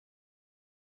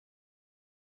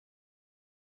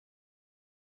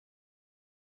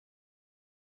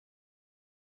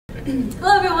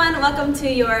Hello everyone, welcome to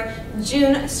your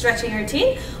June stretching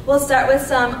routine. We'll start with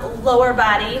some lower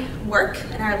body work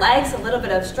in our legs, a little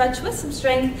bit of stretch with some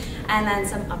strength, and then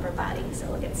some upper body. So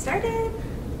we'll get started.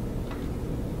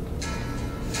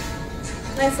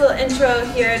 Nice little intro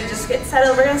here to just get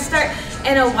settled. We're going to start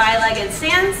in a wide-legged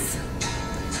stance.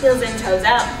 Heels in, toes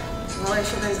out. Roll your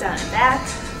shoulders down and back.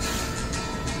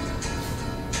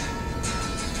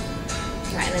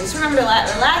 All right, and then just remember to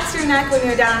relax your neck when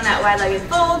you're down in that wide-legged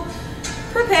fold.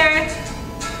 Prepare.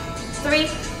 3,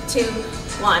 2,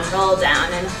 1. Roll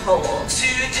down and hold.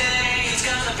 Today is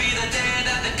gonna be the day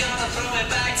that they're gonna throw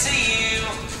it back to you.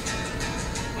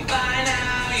 By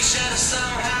now you should have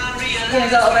somehow realized. You're gonna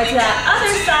go over to that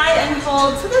other side and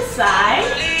hold to the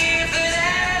side.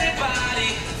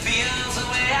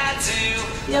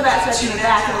 Feel that stretch in the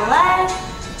back of the leg.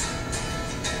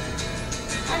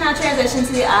 And now transition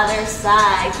to the other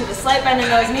side. Keep a slight bend in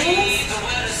those knees.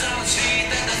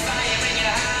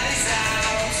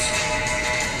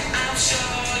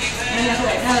 And then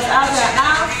put nose out to that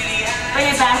mouth.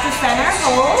 Bring it back to center.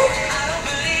 Hold.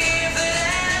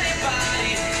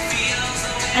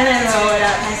 And then roll it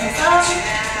up nice and slow.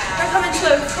 We're coming to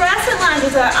a crescent lunge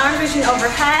with our arms reaching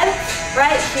overhead.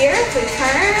 Right here. So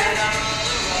turn.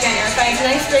 Again, you're finding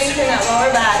nice strength in that lower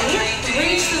body.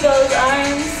 Reach through those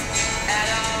arms.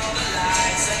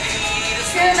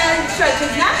 Pyramid stretches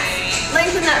next.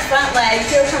 Lengthen that front leg.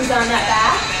 Heel comes on that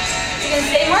back. You can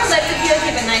stay more lifted here.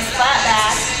 Keep a nice flat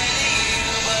back.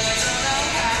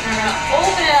 And we're going to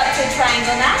open it up to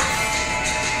triangle next.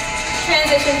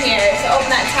 Transition here. So open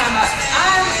that arm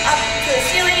up to the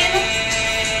ceiling.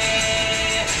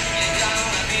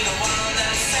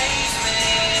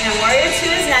 And warrior 2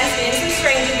 is next. Gain some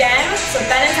strength again. So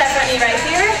bend into that front knee right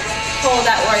here. Hold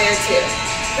that warrior 2.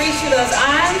 Reach through those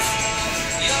arms.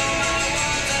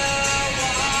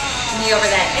 Knee over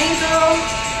that ankle.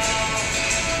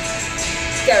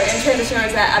 Good. We're going to transition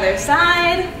over to that other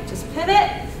side. Just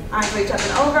pivot. Arms reach up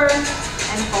and over.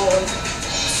 And hold.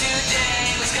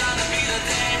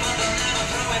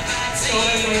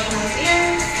 Shoulders away from those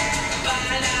ears.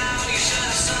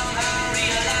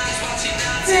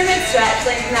 Pyramid stretch,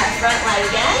 lengthen that front leg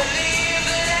again.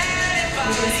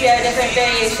 You can see our different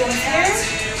variations here.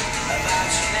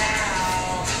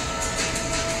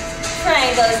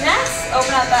 Triangles next.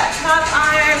 Open up that top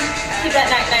arm. Keep that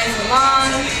neck nice and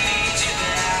long.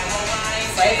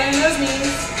 Slight bend those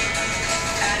knees.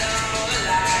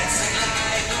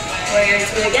 Warrior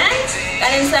 2 again.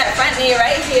 Bend into that front knee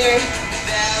right here.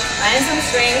 Find some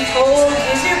strength. Hold.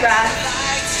 Use your breath.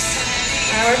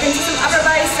 Now we're going to some upper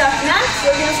body stuff next.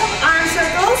 We're going to some arm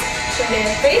circles. We're going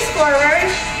to face forward.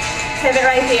 Pivot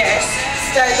right here.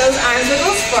 Start those arm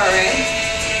circles forward.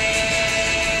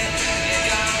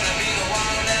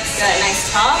 Good.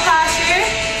 Nice tall posture.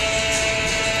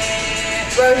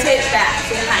 Rotate back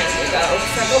behind you. Go.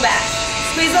 Circle back.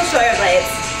 Squeeze those shoulder blades.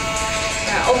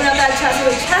 Now open up that chest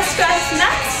with a chest stretch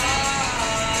next.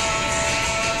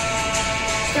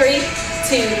 3,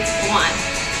 2, 1.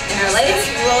 Interlace,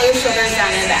 roll your shoulders down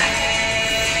and back.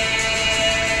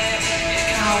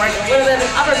 Now we'll work a little bit of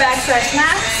an upper back stretch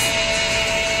next.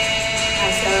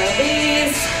 Exhale,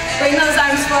 release. Bring those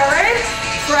arms forward.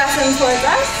 Press them towards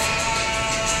us.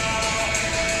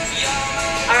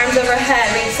 Arms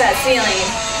overhead, reach that ceiling.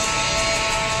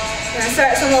 We're going to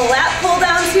start some little lat pull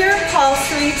downs here. Pulse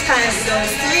 3 times. It goes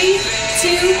 3,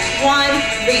 2,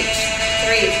 1, reach.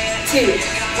 3, 2,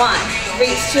 1,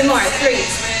 reach. 2 more. 3, 2,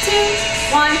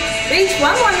 1, reach.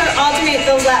 One more to alternate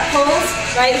those lat pulls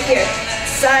right here.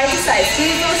 Side to side.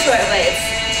 Squeeze those short blades.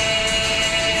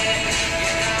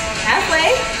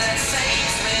 Halfway.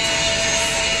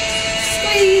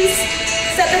 Squeeze.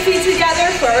 Set the feet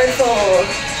together. Forward fold.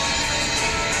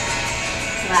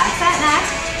 Relax that neck.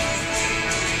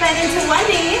 Bend into one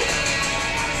knee.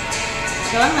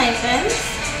 Go and lengthen.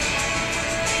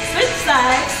 Switch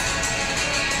sides.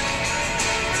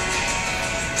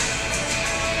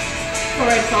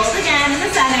 Forward fold again in the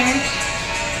center.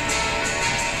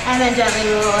 And then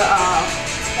gently roll it all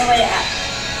the way up.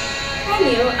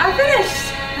 And you are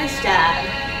finished. Nice job.